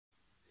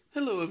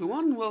Hello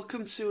everyone,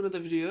 welcome to another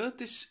video.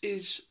 This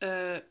is,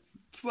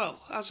 well,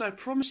 as I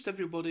promised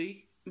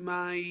everybody,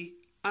 my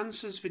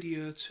answers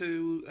video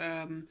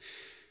to,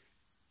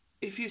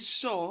 if you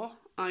saw,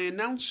 I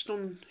announced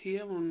on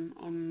here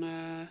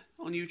on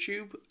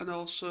YouTube, and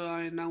also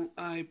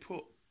I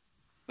put,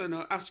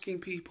 asking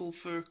people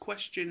for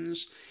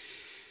questions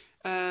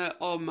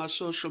on my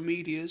social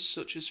medias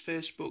such as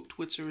Facebook,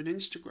 Twitter and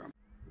Instagram.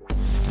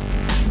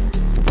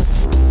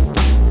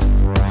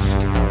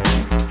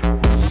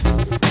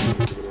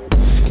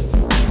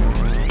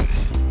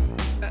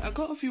 I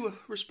got a few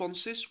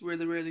responses,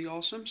 really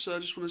awesome. So I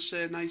just want to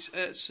say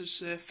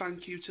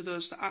thank you to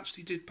those that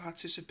actually did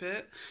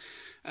participate.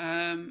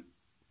 Yeah,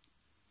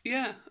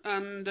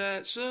 and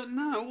so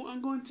now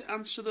I'm going to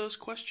answer those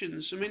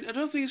questions. I mean, I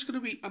don't think it's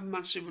going to be a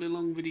massively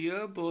long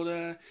video,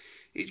 but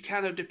it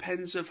kind of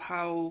depends of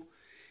how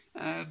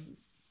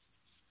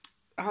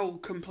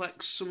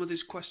complex some of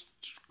these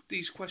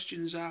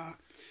questions are.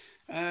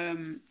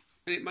 And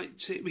it might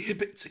take me a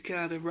bit to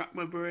kind of wrap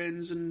my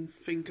brains and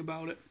think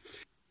about it.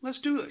 Let's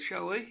do it,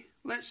 shall we?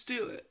 Let's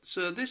do it.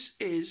 So this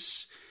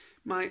is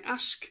my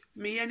Ask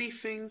Me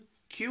Anything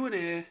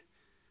Q&A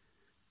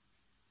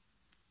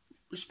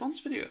response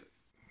video.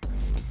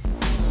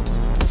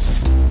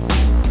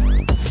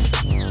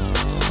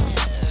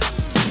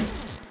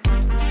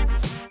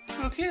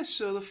 Okay,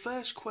 so the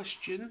first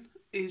question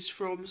is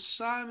from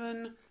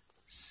Simon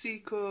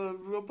Seco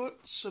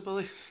Roberts, I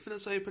believe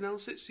that's how you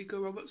pronounce it, Seco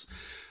Roberts.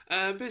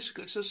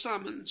 Basically, so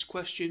Simon's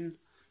question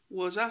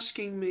was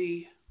asking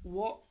me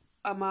what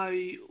am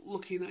I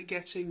looking at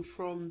getting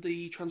from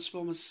the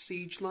Transformers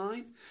Siege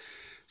line.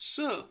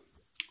 So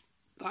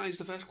that is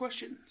the first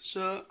question.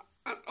 So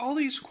all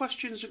these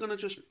questions are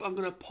I'm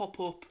gonna pop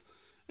up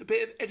a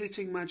bit of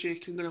editing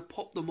magic. I'm gonna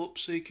pop them up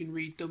so you can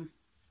read them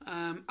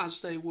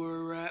as they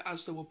were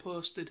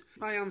posted.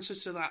 My answer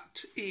to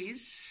that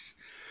is,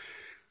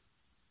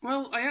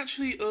 well, I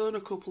actually own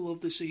a couple of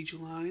the Siege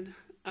line.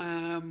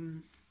 I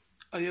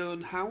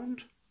own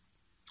Hound,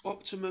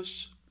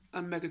 Optimus,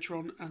 and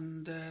Megatron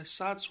and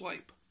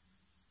Sideswipe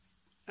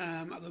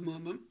at the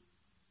moment.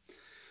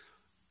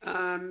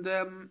 And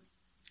I'm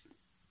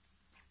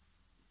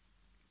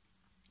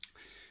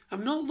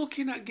not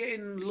looking at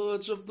getting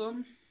loads of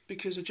them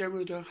because I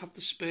generally don't have the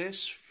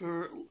space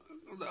for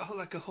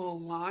like a whole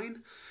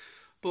line.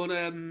 But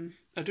I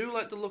do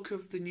like the look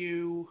of the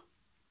new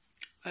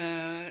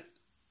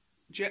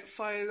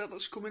Jetfire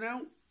that's coming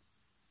out.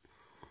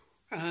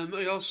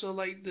 I also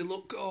like the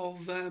look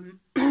of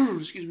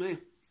excuse me.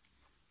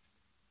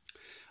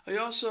 I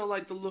also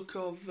like the look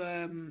of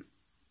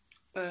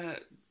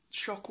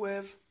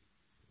Shockwave.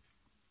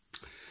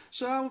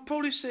 So I would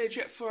probably say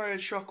Jetfire and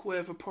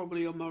Shockwave are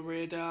probably on my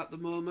radar at the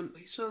moment.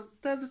 So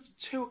they're the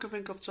two I can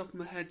think off the top of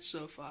my head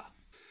so far.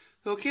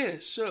 Okay,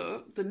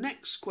 so the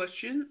next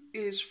question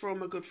is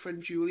from a good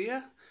friend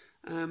Julia,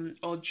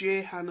 or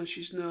J Hannah,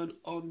 she's known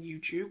on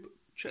YouTube.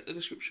 Check the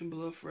description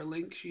below for a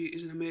link. She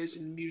is an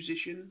amazing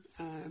musician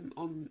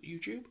on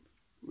YouTube.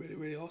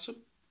 Really awesome.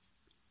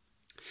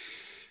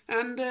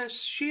 And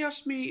she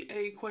asked me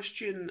a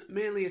question,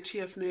 mainly a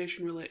TF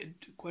Nation related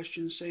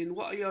question, saying,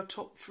 what are your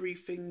top 3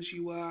 things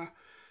you are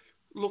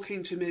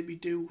looking to maybe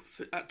do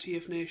at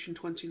TF Nation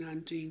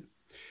 2019?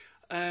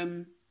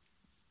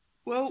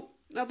 Well,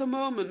 at the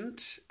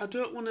moment, I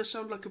don't want to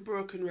sound like a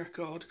broken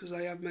record, because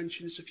I have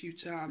mentioned this a few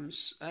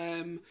times,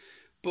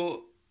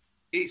 but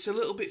it's a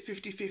little bit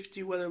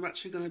 50-50 whether I'm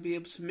actually going to be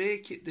able to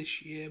make it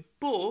this year.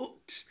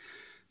 But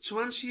to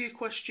answer your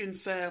question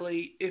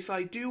fairly, if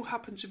I do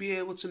happen to be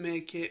able to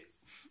make it,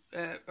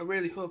 I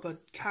really hope I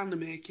can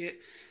make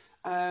it.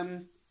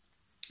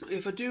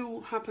 If I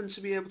do happen to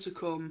be able to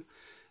come,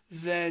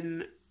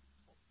 then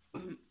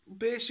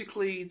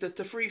basically the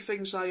 3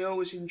 things I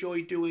always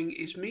enjoy doing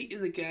is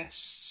meeting the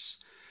guests,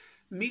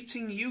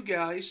 meeting you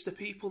guys, the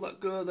people that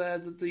go there,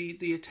 the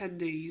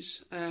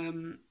attendees,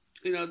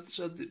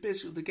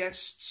 basically the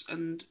guests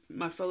and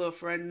my fellow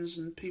friends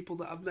and people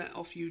that I've met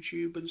off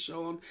YouTube and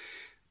so on.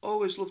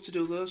 Always love to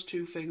do those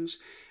 2 things.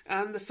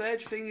 And the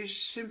third thing is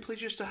simply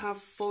just to have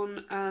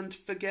fun and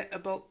forget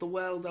about the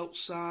world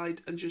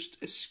outside and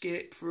just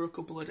escape for a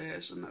couple of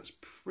days. And that's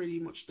pretty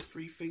much the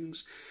 3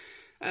 things.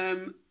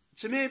 To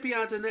maybe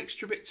add an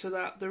extra bit to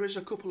that, there is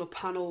a couple of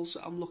panels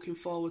that I'm looking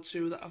forward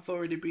to that have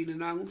already been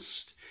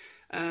announced.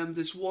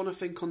 There's one, I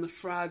think, on the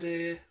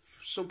Friday,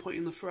 some point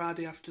in the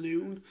Friday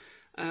afternoon.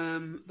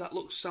 That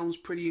sounds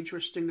pretty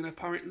interesting, and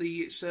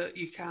apparently it's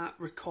you can't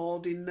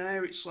record in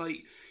there. It's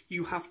like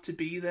you have to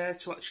be there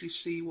to actually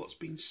see what's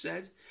been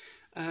said,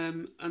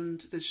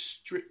 and there's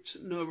strict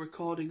no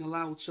recording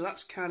allowed. So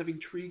that's kind of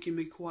intriguing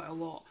me quite a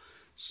lot.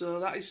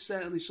 So that is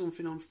certainly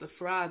something on for the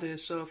Friday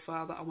so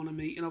far that I want to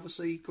meet, and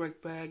obviously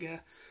Greg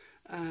Berger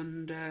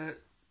and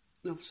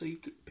obviously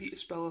Peter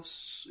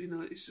Spellos.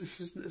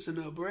 It's a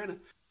no-brainer.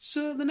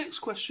 So the next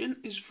question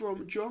is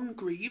from John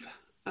Grieve.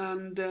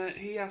 And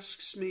he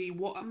asks me,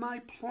 what are my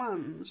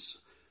plans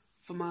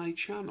for my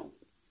channel?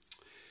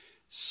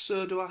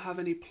 So do I have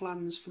any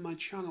plans for my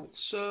channel?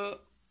 So,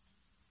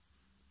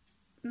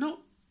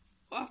 not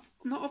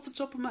not off the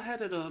top of my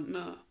head, I don't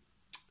know.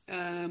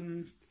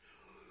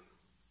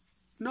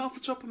 Not off the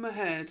top of my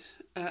head.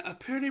 I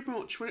pretty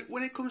much,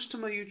 when it comes to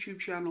my YouTube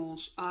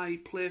channels, I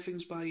play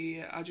things by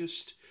ear. I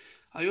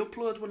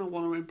upload when I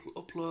want to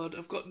upload.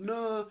 I've got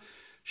no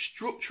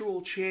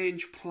structural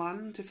change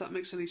planned, if that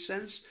makes any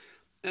sense.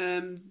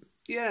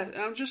 Yeah,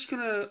 I'm just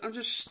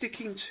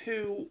sticking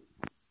to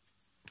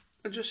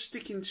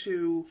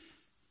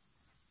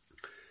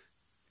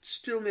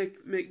still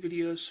make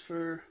videos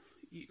for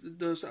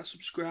those that are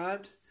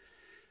subscribed,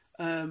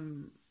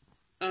 and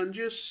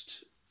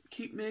just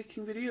keep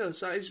making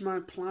videos. That is my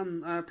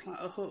plan. I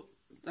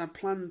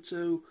plan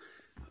to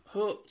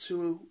hope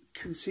to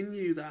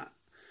continue that.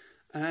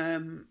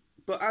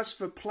 But as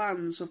for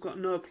plans, I've got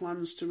no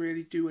plans to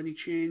really do any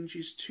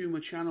changes to my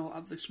channel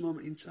at this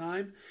moment in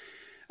time.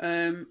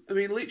 I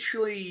mean,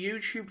 literally,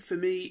 YouTube for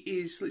me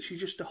is literally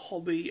just a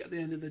hobby at the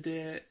end of the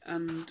day,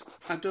 and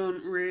I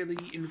don't really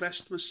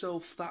invest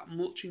myself that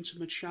much into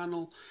my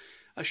channel.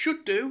 I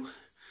should do,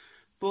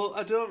 but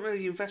I don't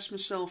really invest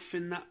myself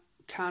in that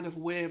kind of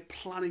way of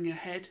planning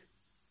ahead.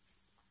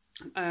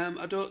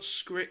 I don't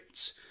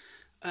script.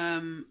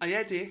 I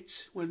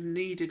edit when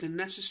needed and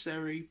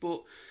necessary,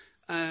 but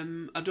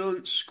I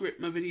don't script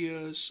my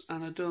videos,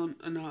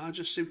 and I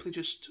just simply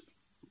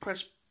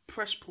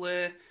press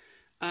play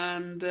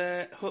and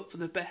hope for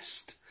the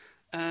best.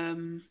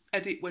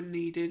 Edit when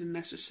needed and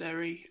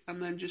necessary,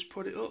 and then just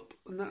put it up,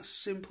 and that's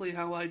simply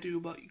how I go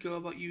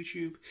about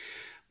YouTube.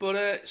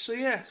 But so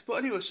yeah. But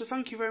anyway, so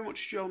thank you very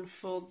much, John,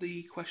 for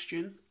the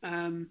question.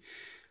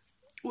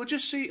 We'll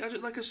just see.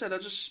 Like I said, I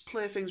just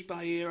play things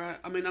by ear.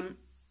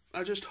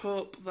 I just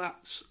hope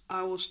that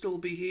I will still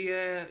be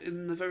here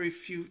in the very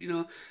few,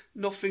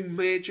 nothing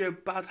major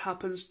bad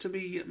happens to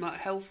me, like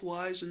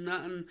health-wise and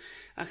that, and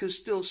I can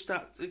still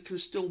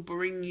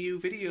bring you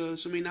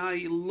videos. I mean,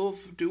 I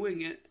love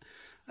doing it.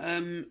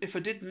 If I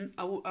didn't,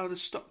 I would have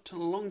stopped a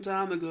long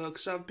time ago,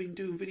 because I've been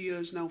doing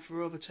videos now for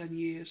over 10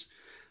 years.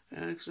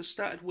 Because I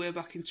started way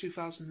back in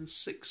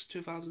 2006,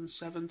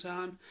 2007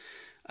 time.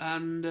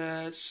 And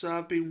so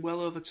I've been well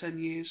over 10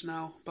 years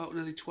now, about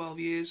nearly 12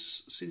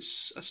 years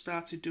since I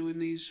started doing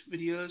these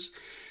videos.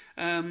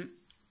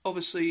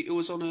 Obviously, it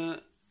was on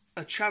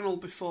a channel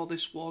before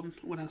this one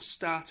when I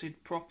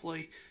started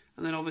properly,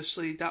 and then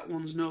obviously that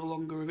one's no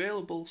longer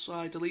available, so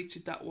I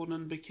deleted that one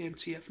and became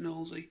TF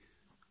Nosey,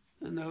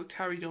 and I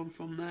carried on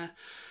from there.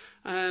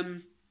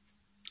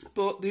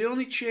 But the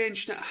only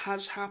change that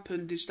has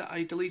happened is that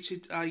I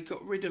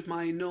got rid of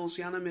my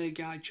Nosey Anime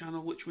Guide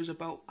channel, which was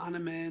about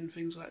anime and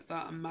things like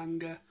that, and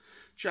manga,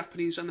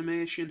 Japanese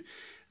animation.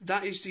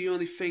 That is the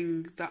only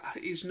thing that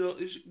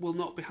will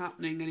not be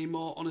happening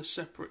anymore on a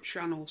separate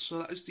channel. So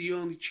that is the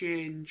only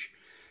change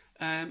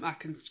I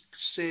can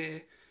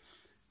say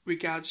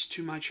regards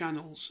to my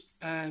channels.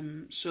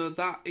 So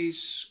that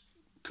is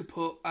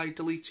kaput. I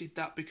deleted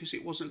that because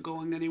it wasn't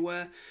going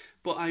anywhere.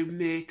 But I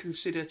may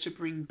consider to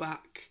bring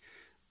back.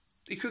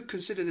 You could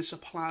consider this a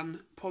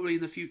plan, probably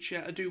in the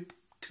future. I do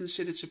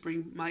consider to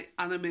bring my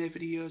anime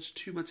videos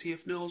to my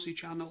TF Nosey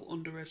channel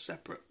under a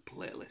separate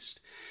playlist.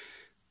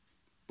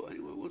 But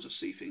anyway, we'll just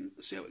see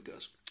how it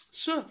goes.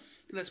 So,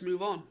 let's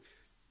move on.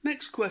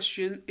 Next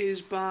question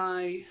is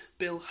by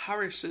Bill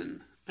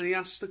Harrison, and he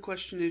asks the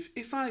question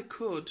if I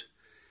could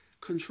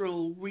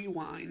control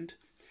rewind,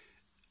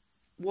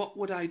 what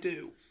would I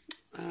do?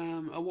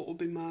 Or what would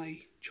be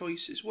my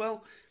choices?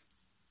 Well,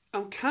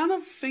 I'm kind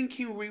of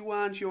thinking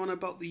rewind. You're on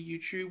about the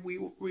YouTube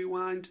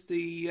rewind,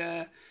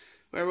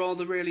 where all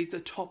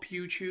the top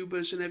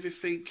YouTubers and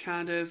everything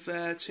kind of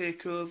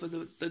take over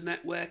the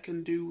network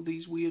and do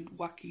these weird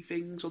wacky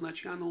things on their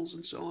channels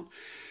and so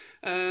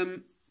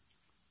on.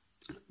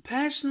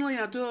 Personally,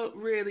 I don't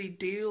really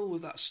deal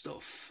with that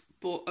stuff,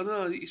 but I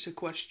know it's a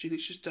question.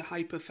 It's just a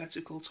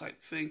hypothetical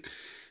type thing.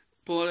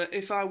 But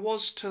if I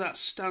was to that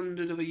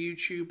standard of a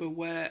YouTuber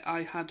where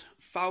I had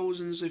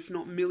thousands, if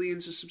not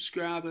millions, of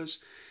subscribers,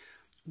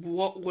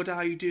 what would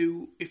I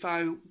do if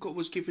I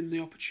was given the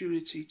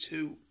opportunity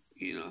to,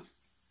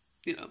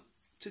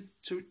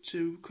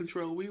 to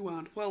control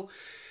rewind? Well,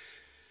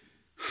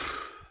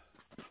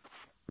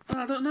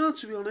 I don't know,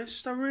 to be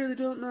honest. I really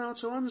don't know how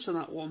to answer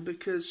that one,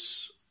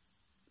 because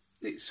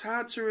it's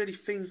hard to really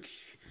think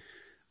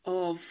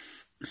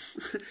of.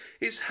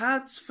 It's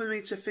hard for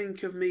me to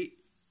think of me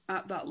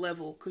at that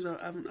level, because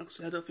I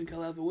don't think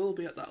I ever will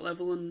be at that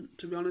level, and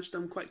to be honest,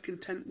 I'm quite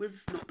content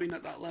with not being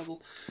at that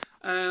level.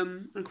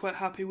 I'm quite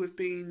happy with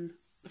being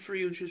a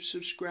 300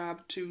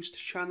 subscribed to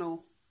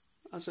channel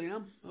as I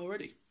am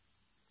already.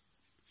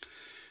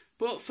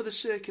 But for the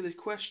sake of the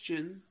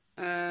question,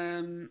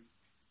 to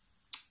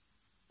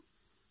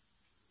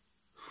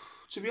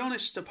be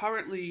honest,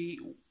 apparently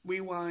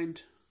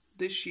Rewind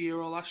this year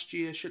or last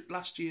year,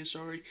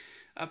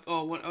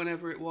 or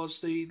whenever it was,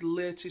 the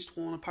latest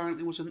one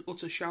apparently was an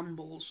utter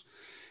shambles.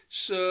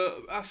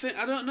 So I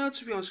don't know,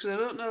 to be honest, because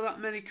I don't know that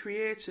many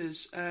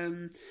creators.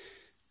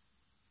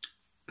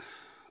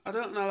 I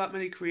don't know that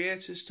many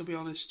creators, to be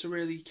honest, to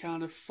really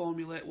kind of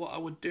formulate what I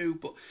would do.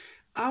 But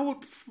I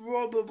would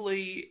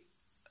probably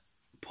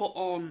put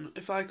on,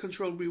 if I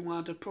controlled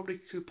Rewind, I probably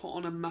could put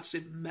on a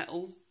massive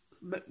metal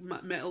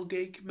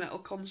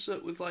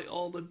concert with like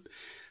all the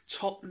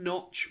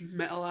top-notch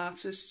metal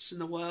artists in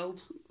the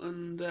world,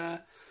 and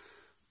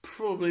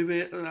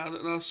probably I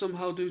don't know,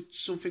 somehow do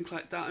something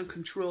like that and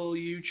control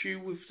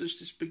YouTube with just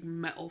this big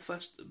metal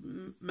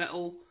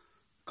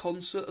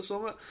concert or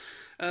something,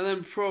 and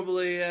then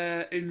probably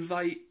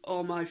invite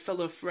all my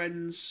fellow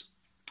friends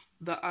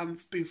that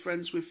I've been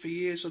friends with for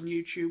years on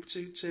YouTube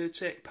to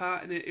take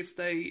part in it if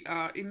they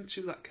are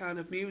into that kind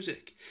of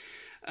music.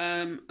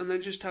 And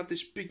then just have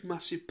this big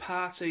massive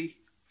party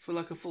for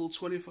like a full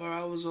 24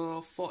 hours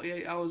or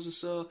 48 hours or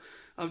so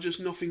of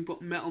just nothing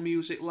but metal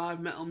music, live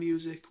metal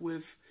music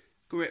with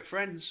great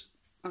friends.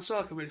 That's all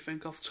I can really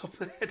think off the top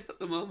of my head at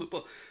the moment,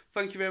 but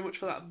thank you very much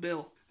for that,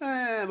 Bill.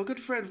 My good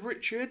friend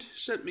Richard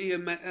sent me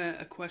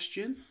a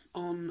question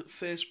on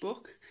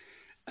Facebook.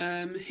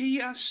 He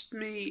asked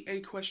me a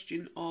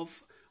question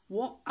of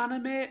what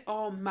anime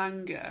or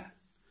manga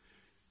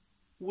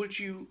would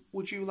you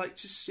like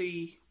to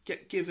see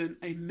get given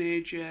a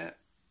major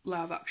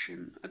live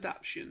action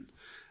adaptation.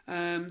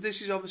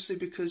 This is obviously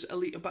because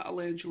Alita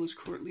Battle Angel is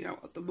currently out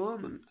at the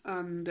moment,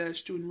 and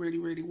it's doing really,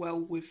 really well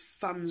with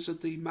fans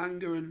of the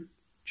manga and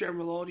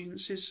general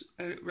audiences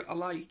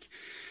alike,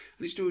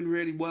 and it's doing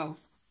really well.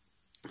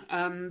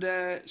 And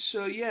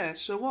so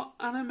what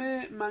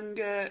anime,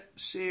 manga,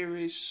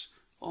 series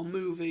or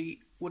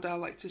movie would I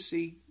like to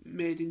see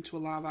made into a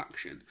live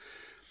action?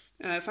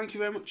 Thank you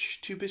very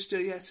much to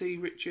Mr.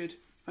 Yeti, Richard.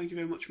 Thank you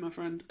very much, my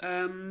friend.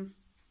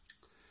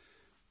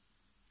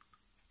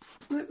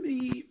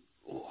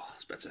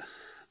 That's better.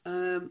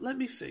 Let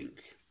me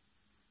think.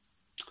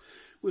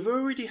 We've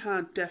already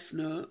had Death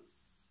Note.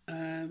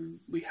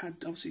 We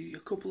had obviously a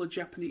couple of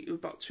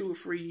about 2 or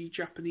 3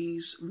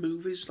 Japanese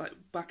movies, like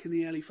back in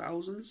the early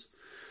thousands.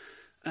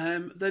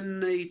 Then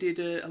they did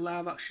a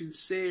live action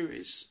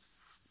series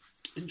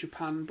in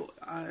Japan, but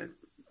I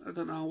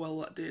don't know how well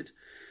that did.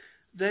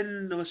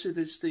 Then obviously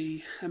there's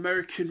the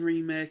American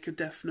remake of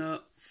Death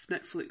Note,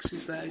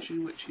 Netflix's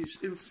version, which is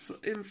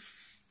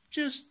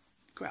just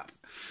crap.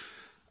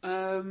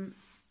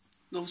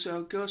 Obviously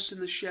our Ghost in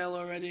the Shell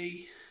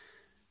already.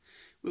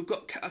 We've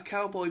got a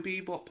Cowboy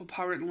Bebop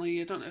apparently.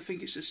 I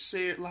think it's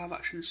a live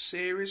action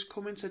series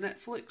coming to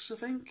Netflix, I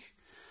think.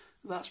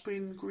 That's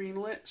been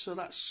greenlit, so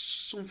that's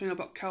something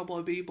about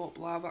Cowboy Bebop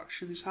live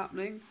action is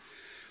happening.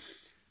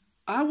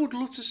 I would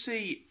love to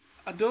see.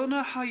 I don't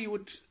know how you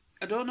would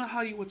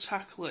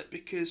tackle it,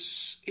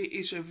 because it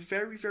is a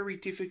very, very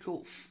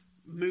difficult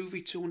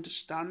movie to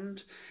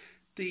understand.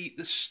 The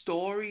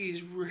story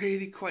is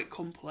really quite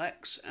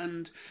complex,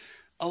 and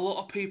a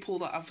lot of people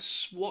that have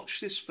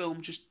watched this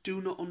film just do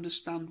not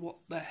understand what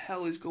the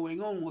hell is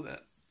going on with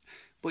it,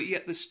 but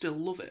yet they still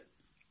love it.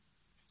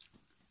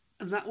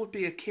 And that would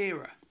be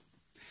Akira.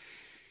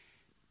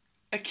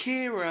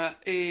 Akira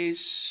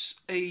is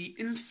a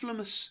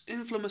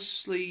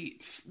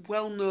infamously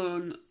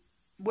well-known.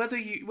 Whether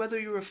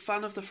you're a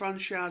fan of the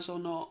franchise or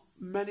not,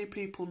 many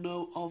people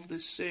know of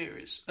this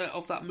series,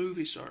 of that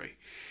movie. Sorry,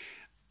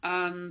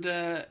 and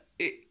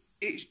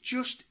it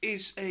just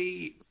is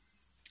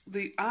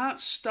the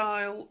art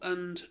style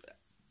and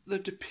the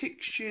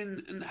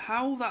depiction and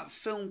how that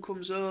film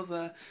comes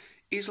over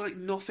is like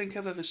nothing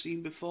I've ever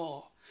seen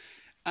before.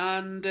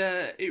 And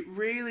it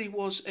really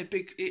was a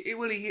big.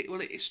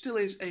 It still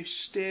is a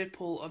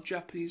staple of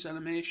Japanese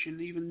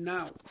animation even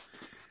now.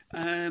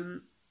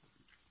 And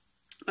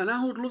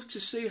I would love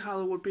to see how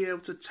they would be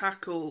able to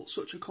tackle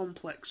such a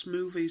complex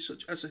movie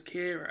such as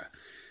Akira,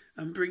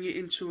 and bring it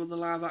into the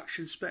live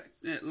action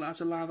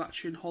as a live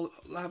action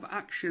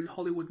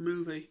Hollywood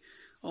movie,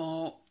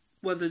 or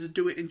whether to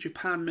do it in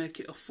Japan, make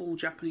it a full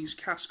Japanese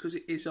cast, because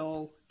it is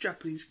all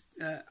Japanese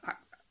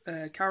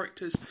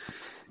characters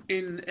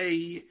in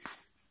a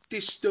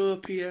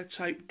dystopia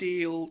type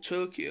deal,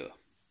 Tokyo.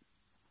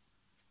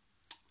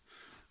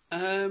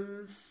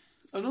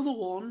 Another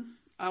one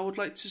I would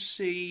like to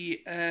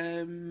see.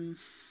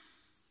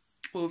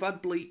 We've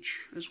had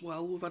Bleach as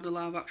well. We've had a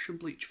live action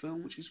Bleach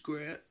film, which is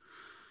great.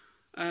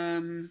 I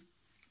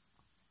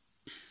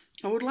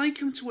would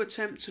like him to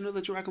attempt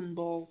another Dragon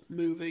Ball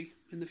movie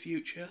in the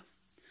future,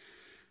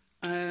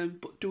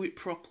 but do it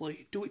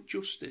properly, do it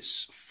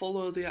justice,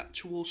 follow the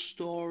actual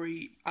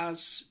story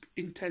as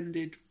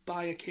intended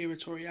by Akira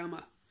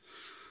Toriyama.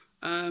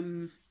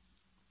 That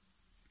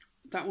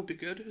would be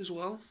good as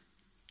well.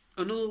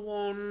 Another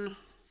one,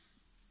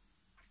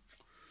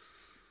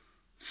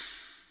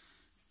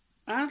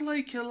 I'd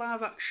like a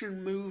live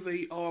action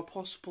movie or a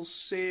possible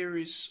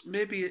series.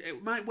 Maybe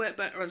it might work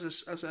better as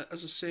a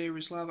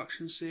series, live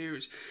action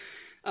series.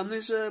 And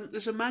there's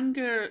a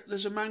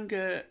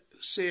manga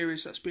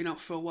series that's been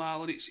out for a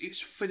while, and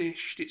it's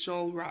finished. It's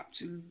all wrapped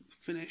and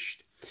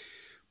finished.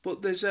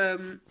 But there's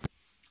a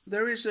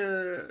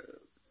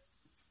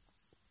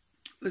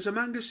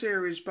manga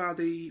series by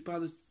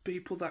the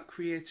people that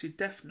created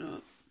Death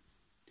Note.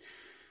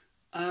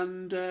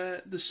 And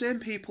the same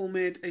people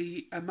made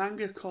a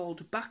manga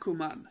called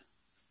Bakuman.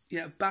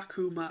 Yeah,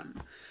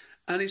 Bakuman.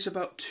 And it's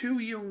about 2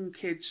 young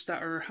kids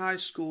that are in high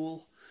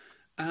school,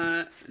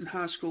 in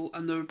high school,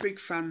 and they were big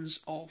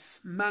fans of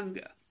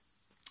manga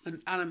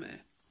and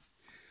anime.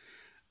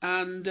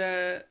 And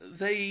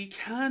they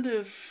kind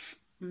of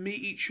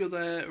meet each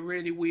other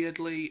really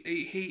weirdly.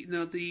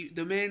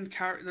 The main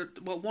character,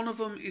 well, one of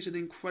them is an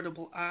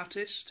incredible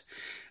artist,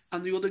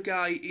 and the other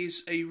guy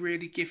is a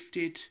really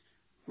gifted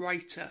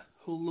writer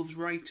who loves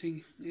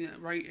writing,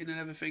 writing and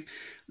everything.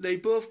 They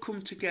both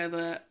come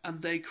together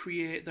and they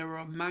create their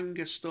own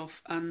manga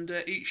stuff, and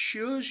it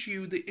shows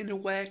you the inner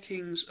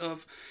workings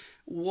of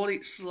what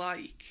it's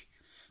like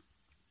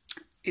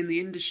in the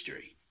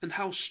industry and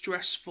how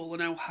stressful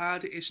and how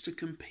hard it is to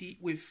compete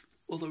with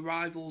other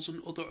rivals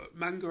and other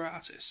manga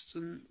artists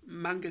and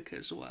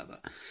mangakas or whatever.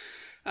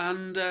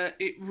 And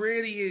it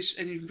really is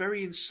a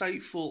very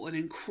insightful and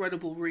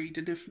incredible read.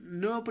 And if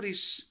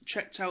nobody's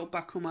checked out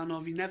Bakuman, or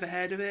if you've never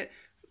heard of it,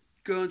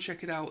 go and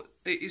check it out.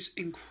 It is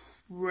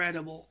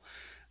incredible.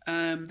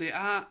 The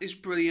art is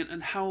brilliant,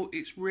 and how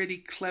it's really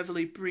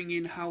cleverly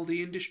bringing how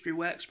the industry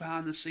works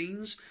behind the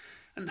scenes,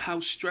 and how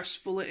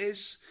stressful it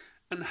is,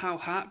 and how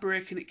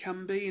heartbreaking it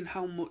can be, and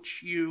how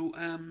much you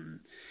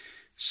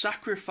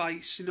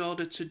sacrifice in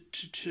order to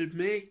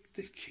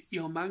make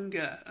your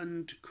manga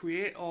and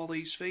create all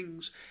these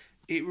things.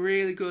 It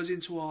really goes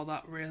into all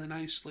that really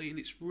nicely, and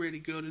it's really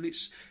good. And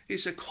it's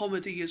a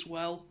comedy as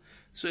well.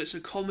 So it's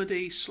a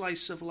comedy,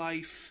 slice of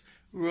life,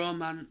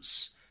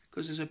 romance,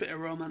 because there's a bit of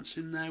romance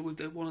in there with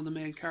one of the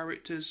main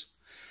characters.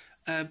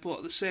 But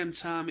at the same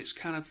time, it's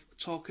kind of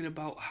talking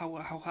about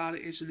how hard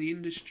it is in the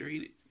industry.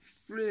 And it's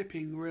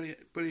flipping really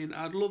brilliant.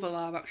 I'd love a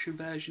live action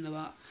version of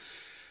that.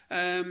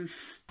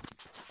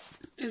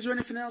 Is there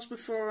anything else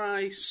before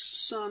I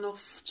sign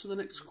off to the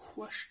next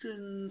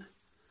question?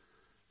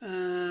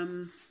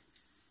 I'm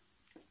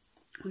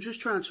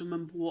just trying to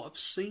remember what I've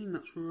seen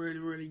that's really,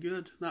 really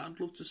good, that I'd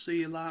love to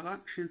see in live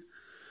action.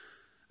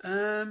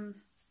 Let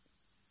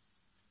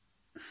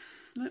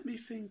me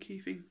think.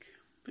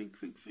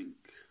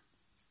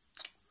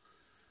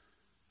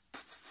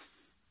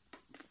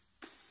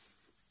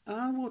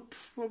 I would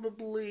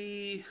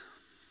probably...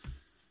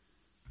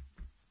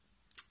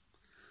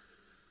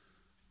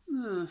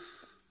 I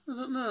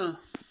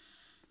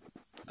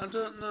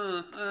don't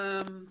know.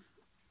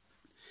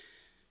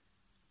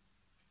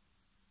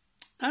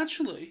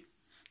 Actually,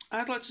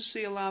 I'd like to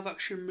see a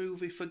live-action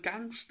movie for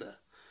Gangster.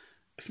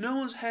 If no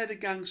one's heard of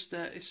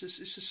Gangster, it's a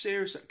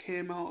series that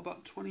came out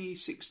about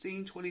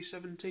 2016,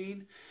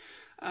 2017.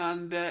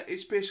 And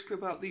it's basically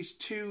about these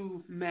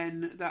two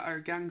men that are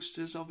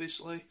gangsters,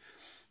 obviously.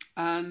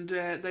 And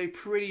they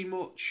pretty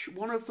much...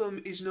 One of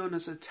them is known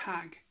as a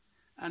tag.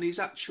 And he's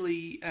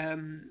actually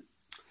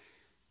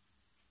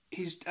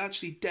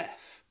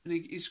deaf, and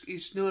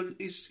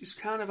he's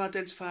kind of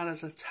identified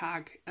as a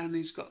tag, and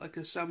he's got like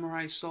a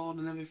samurai sword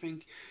and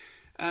everything,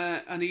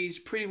 and he's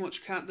pretty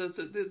much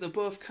they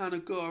both kind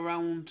of go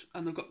around,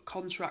 and they've got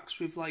contracts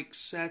with like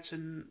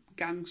certain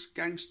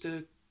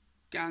gangster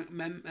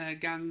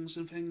gangs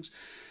and things,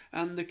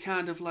 and they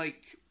kind of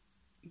like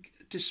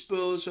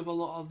dispose of a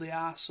lot of the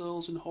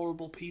arseholes and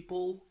horrible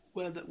people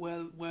where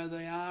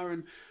they are,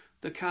 and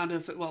they kind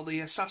of they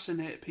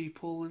assassinate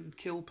people and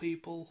kill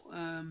people.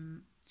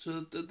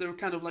 So they're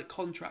kind of like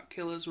contract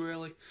killers,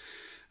 really.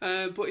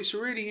 But it's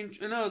really...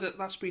 I know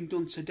that's been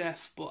done to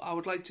death, but I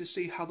would like to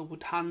see how they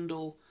would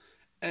handle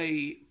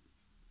a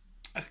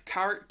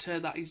character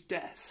that is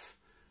deaf,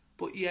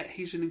 but yet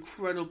he's an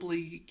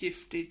incredibly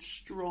gifted,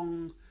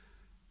 strong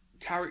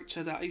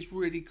character that is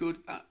really good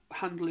at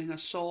handling a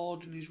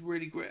sword, and he's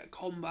really great at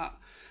combat,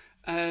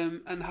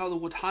 and how they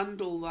would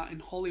handle that in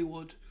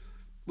Hollywood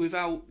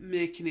without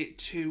making it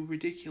too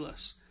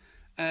ridiculous.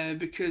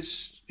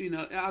 Because,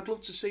 I'd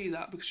love to see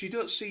that, because you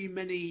don't see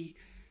many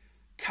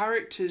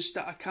characters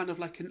that are kind of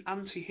like an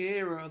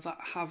anti-hero that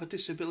have a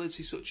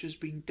disability, such as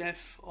being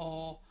deaf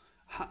or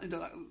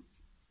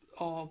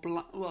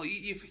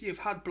you've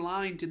had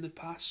blind in the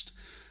past,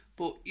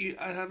 but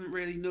I haven't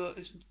really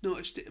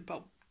noticed it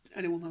about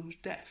anyone that was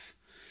deaf.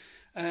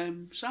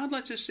 So I'd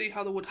like to see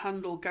how they would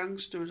handle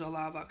Gangster as a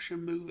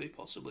live-action movie,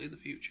 possibly in the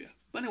future.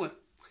 But anyway,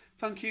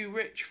 thank you,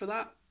 Rich, for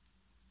that,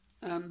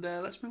 and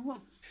let's move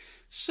on.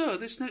 So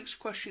this next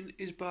question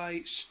is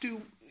by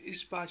Stu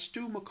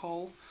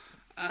McColl,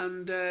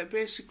 and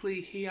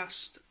basically he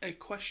asked a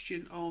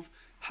question of,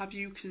 have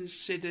you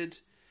considered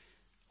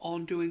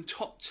on doing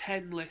top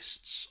 10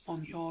 lists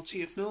on your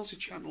TF Nosy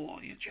channel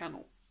or your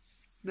channel?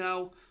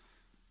 Now,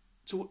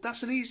 so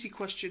that's an easy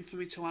question for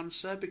me to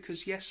answer,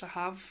 because yes, I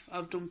have.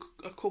 I've done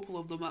a couple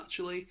of them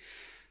actually.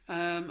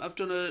 I've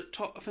done a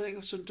top. I've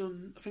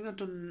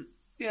done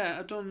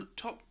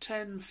top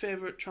 10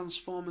 favourite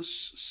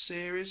Transformers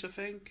series, I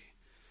think.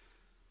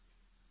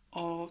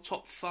 Or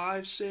top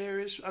 5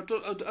 series. I've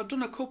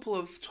done a couple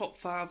of top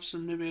 5s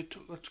and maybe a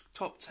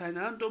top 10.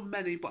 I haven't done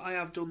many, but I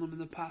have done them in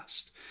the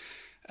past.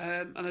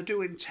 And I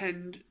do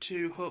intend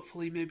to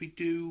hopefully maybe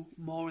do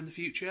more in the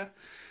future.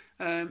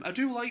 I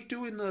do like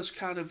doing those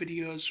kind of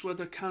videos where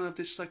they're kind of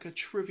this like a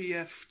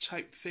trivia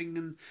type thing,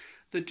 and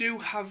they do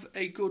have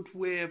a good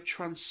way of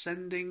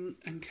transcending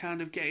and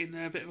kind of getting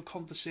a bit of a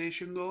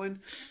conversation going.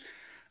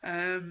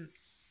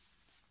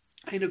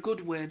 in a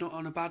good way, not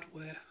in a bad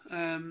way.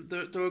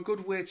 They're a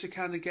good way to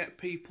kind of get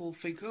people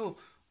think, oh,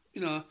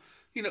 you know,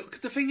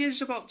 the thing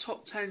is about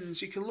top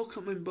tens, you can look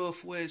at them in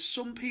both ways.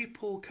 Some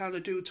people kind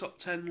of do top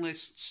 10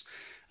 lists,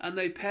 and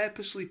they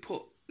purposely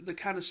they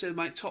kind of say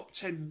my top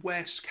 10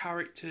 worst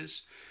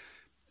characters,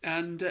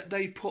 and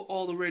they put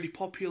all the really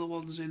popular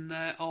ones in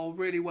there, or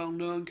really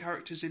well-known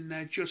characters in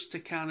there, just to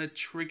kind of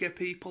trigger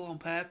people on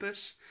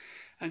purpose,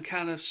 and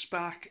kind of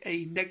spark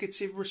a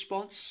negative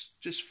response,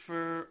 just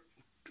for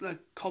a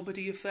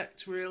comedy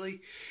effect,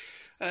 really.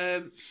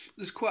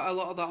 There's quite a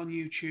lot of that on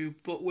YouTube,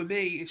 but with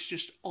me, it's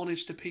just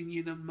honest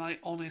opinion and my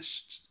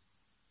honest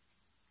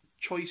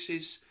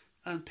choices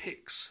and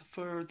picks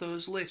for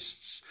those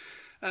lists.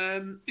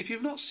 If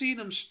you've not seen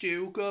them,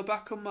 Stu, go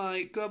back on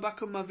my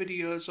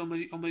videos on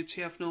my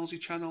TF Nosy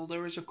channel.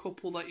 There is a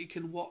couple that you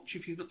can watch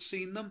if you've not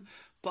seen them,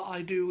 but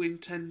I do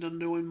intend on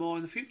doing more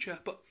in the future.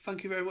 But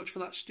thank you very much for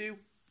that, Stu.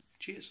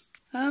 Cheers.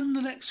 And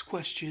the next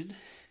question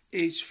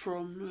is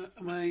from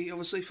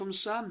from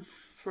Sam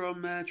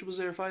from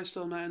 005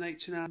 Firestone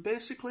 1989.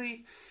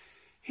 Basically,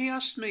 he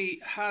asked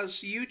me, has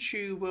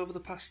YouTube over the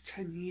past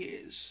 10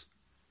 years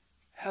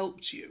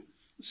helped you?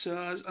 So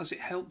has it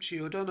helped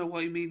you? I don't know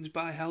what he means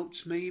by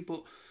helped me,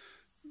 but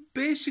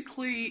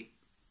basically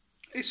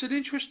it's an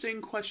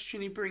interesting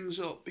question he brings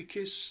up,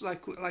 because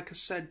like I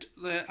said,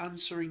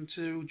 answering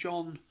to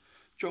John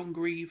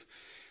Grieve,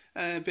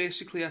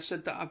 basically I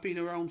said that I've been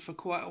around for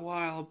quite a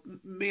while.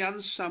 Me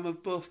and Sam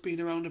have both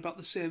been around about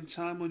the same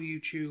time on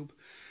YouTube.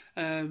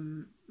 I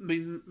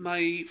mean,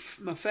 my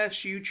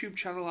first YouTube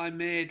channel I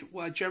made,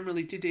 well, I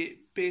generally did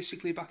it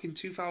basically back in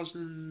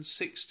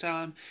 2006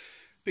 time,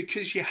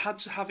 because you had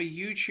to have a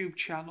YouTube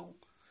channel.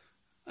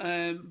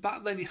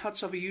 Back then you had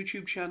to have a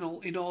YouTube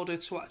channel in order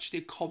to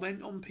actually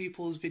comment on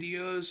people's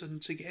videos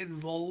and to get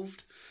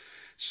involved.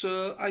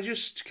 So I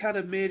just kind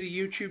of made a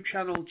YouTube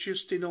channel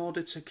just in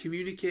order to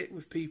communicate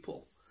with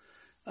people.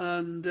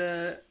 And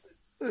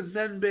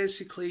then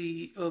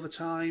basically over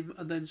time,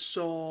 and then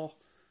saw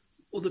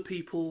other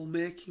people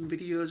making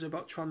videos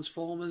about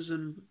Transformers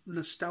and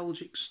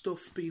nostalgic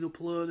stuff being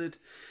uploaded.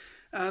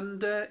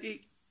 And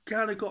it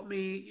kind of got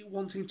me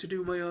wanting to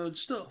do my own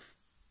stuff.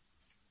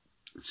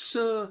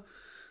 So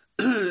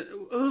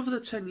over the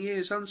 10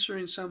 years,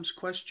 answering Sam's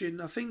question,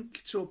 I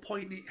think to a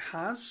point it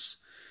has,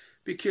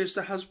 because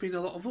there has been a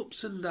lot of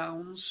ups and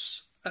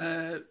downs,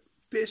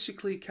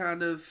 basically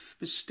kind of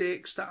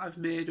mistakes that I've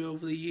made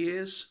over the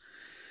years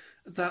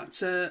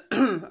that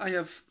I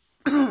have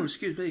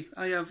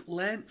I have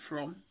learnt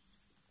from,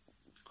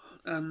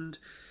 and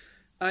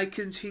I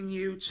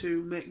continue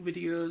to make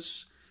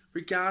videos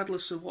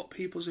regardless of what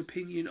people's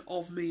opinion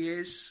of me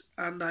is,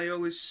 and I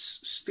always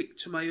stick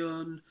to my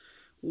own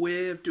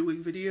way of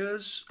doing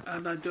videos,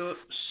 and I don't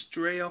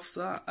stray off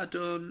that. I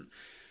don't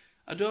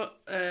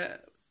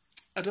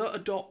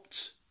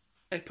adopt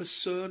a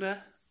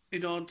persona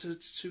in order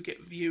to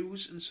get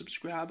views and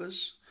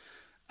subscribers.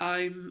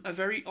 I'm a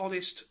very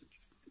honest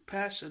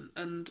person,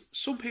 and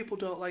some people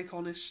don't like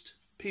honest.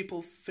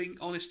 People think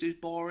honest is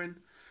boring.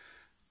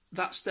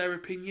 That's their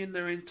opinion,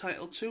 they're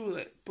entitled to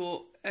it,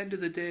 but end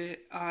of the day,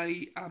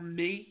 I am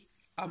me.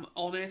 I'm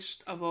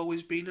honest. I've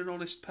always been an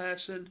honest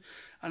person,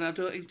 and I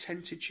don't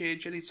intend to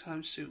change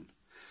anytime soon.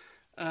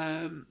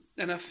 And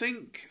I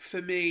think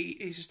for me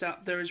is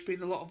that there has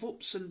been a lot of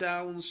ups and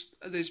downs.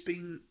 There's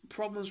been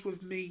problems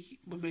with me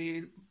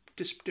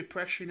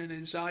depression and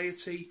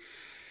anxiety,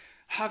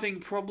 having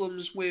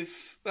problems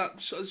with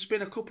that. So there's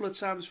been a couple of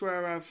times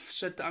where I've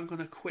said that I'm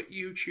going to quit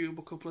YouTube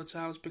a couple of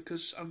times,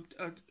 because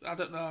I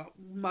don't know,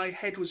 my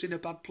head was in a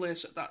bad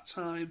place at that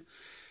time,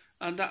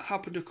 and that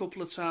happened a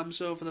couple of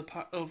times over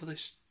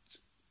this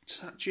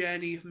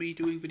journey of me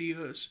doing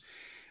videos.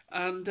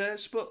 And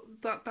but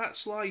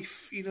that's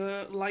life, you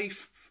know.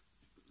 Life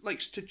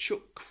likes to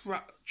chuck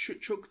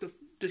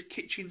the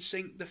kitchen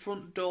sink, the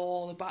front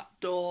door, the back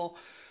door,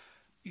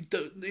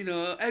 you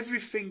know,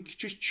 everything.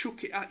 Just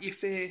chuck it at your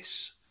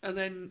face, and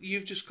then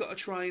you've just got to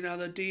try and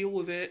either deal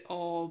with it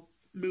or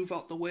move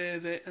out the way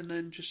of it, and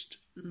then just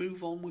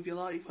move on with your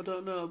life. I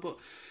don't know, but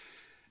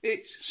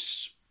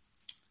it's,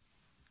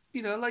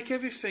 you know, like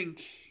everything,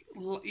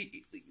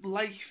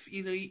 life.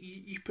 You know,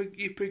 you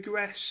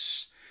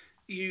progress.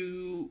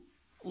 You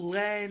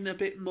learn a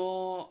bit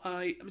more.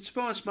 To be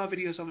honest, my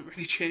videos haven't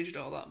really changed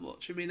all that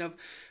much. I mean,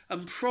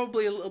 I'm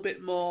probably a little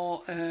bit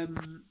more.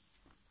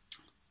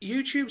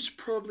 YouTube's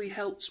probably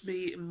helped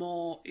me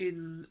more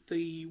in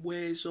the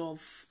ways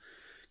of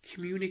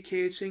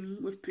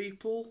communicating with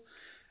people,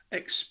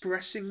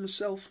 expressing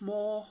myself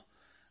more,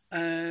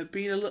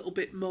 being a little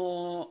bit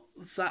more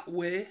that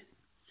way.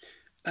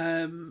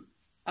 When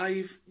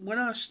I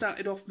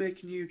started off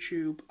making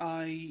YouTube,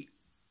 I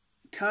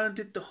kind of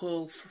did the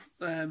whole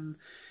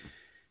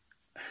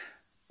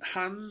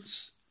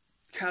hands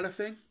kind of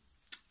thing.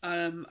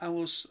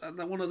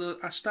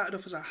 I started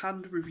off as a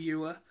hand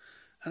reviewer,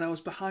 and I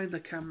was behind the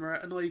camera,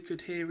 and all you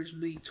could hear is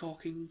me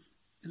talking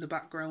in the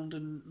background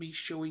and me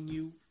showing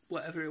you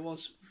whatever it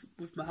was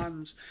with my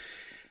hands.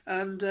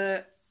 And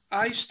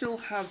I still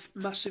have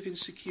massive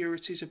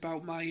insecurities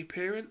about my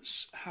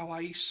appearance, how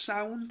I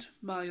sound,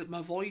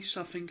 my voice.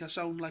 I think I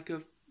sound like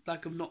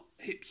I've not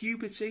hit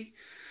puberty.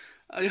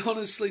 I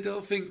honestly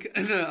don't think.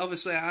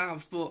 Obviously, I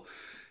have, but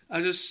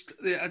I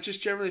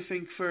just generally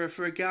think for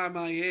a guy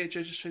my age,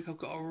 I just think I've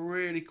got a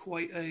really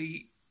quite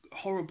a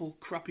horrible,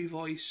 crappy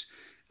voice,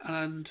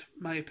 and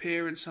my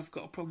appearance. I've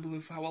got a problem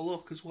with how I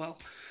look as well,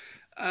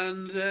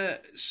 and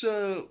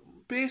so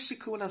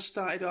basically, when I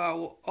started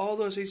out, all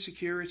those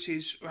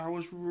insecurities, I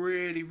was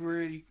really,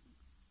 really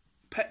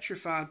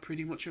petrified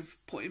pretty much of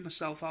putting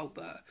myself out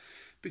there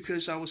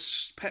because I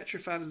was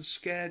petrified and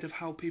scared of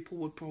how people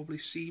would probably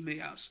see me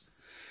as.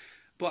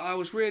 But I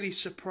was really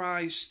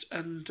surprised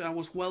and I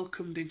was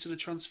welcomed into the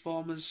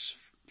Transformers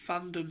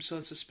fandom, so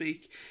to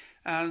speak,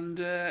 and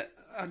the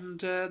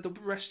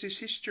rest is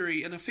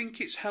history. And I think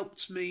it's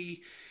helped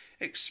me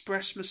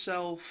express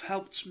myself,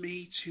 helped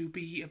me to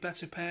be a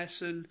better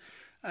person,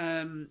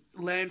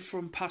 learn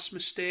from past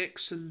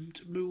mistakes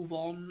and move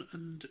on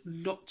and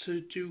not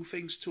to do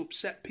things to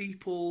upset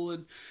people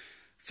and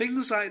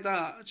things like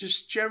that.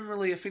 Just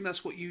generally, I think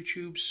that's what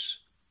YouTube's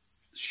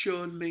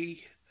shown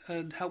me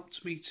and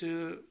helped me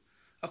to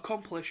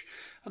accomplish.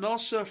 And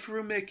also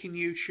through making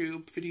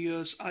YouTube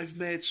videos, I've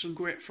made some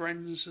great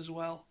friends as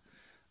well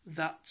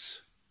that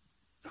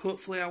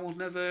hopefully I will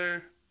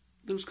never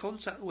lose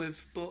contact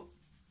with, but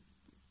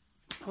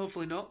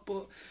hopefully not.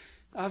 But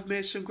I've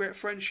made some great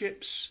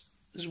friendships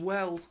as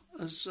well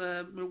as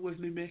with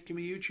me making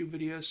my YouTube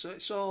videos, so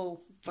it's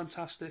all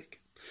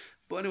fantastic.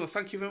 But anyway,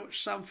 thank you very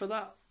much, Sam, for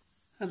that.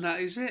 And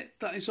that is it.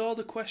 That is all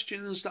the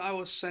questions that I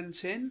was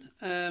sent in.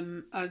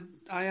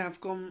 I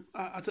have gone.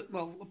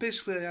 Well,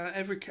 basically,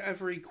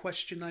 every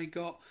question I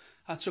got,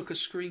 I took a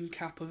screen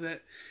cap of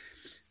it.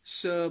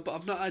 So, but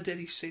I've not had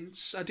any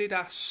since. I did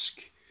ask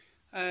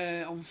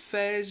on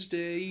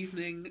Thursday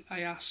evening. I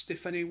asked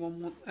if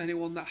anyone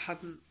that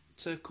hadn't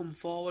to come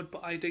forward,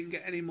 but I didn't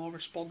get any more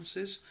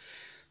responses.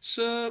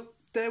 So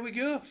there we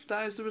go.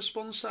 That is the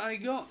response that I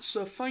got.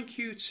 So thank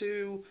you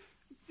to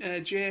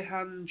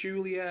Jehan,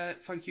 Julia.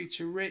 Thank you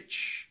to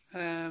Rich,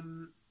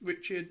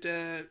 Richard,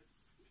 Bizdo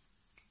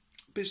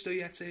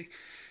Yeti.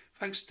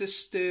 Thanks to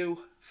Stu.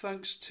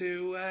 Thanks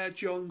to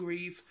John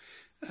Grieve,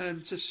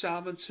 and to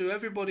Sam, and to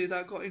everybody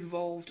that got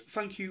involved.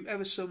 Thank you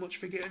ever so much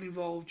for getting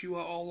involved. You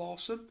are all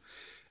awesome.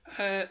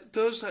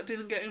 Those that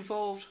didn't get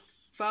involved,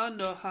 fine,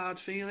 no hard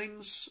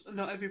feelings.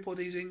 Not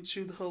everybody's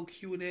into the whole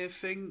Q&A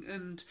thing,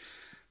 and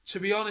to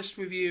be honest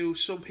with you,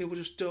 some people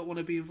just don't want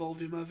to be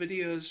involved in my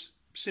videos.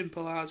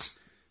 Simple as.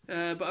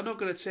 But I'm not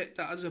going to take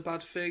that as a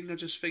bad thing. I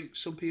just think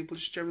some people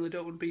just generally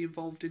don't want to be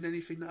involved in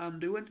anything that I'm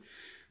doing.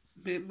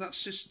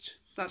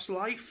 That's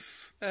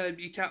life.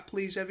 You can't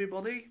please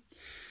everybody.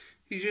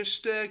 You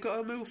just got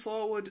to move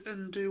forward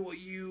and do what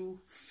you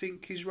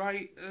think is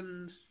right,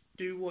 and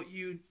do what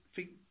you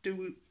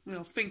do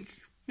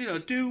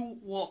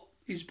what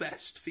is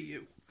best for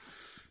you,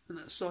 and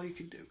that's all you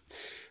can do.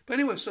 But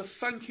anyway, so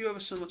thank you ever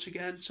so much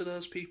again to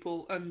those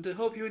people, and I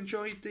hope you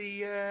enjoyed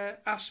the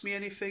Ask Me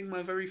Anything,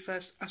 my very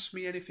first Ask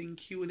Me Anything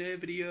Q&A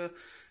video,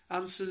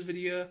 answers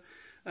video.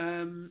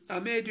 I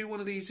may do one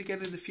of these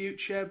again in the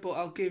future, but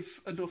I'll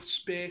give enough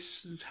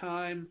space and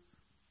time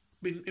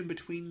in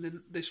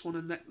between this one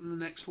and the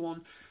next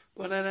one.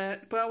 But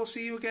I will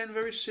see you again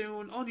very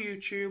soon on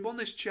YouTube, on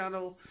this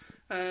channel.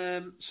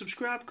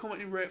 Subscribe,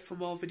 comment and rate for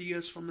more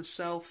videos from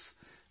myself.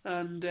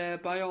 And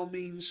by all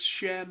means,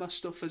 share my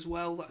stuff as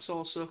well. That's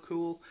also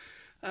cool.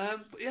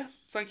 But yeah,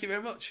 thank you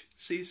very much.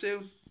 See you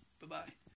soon. Bye-bye.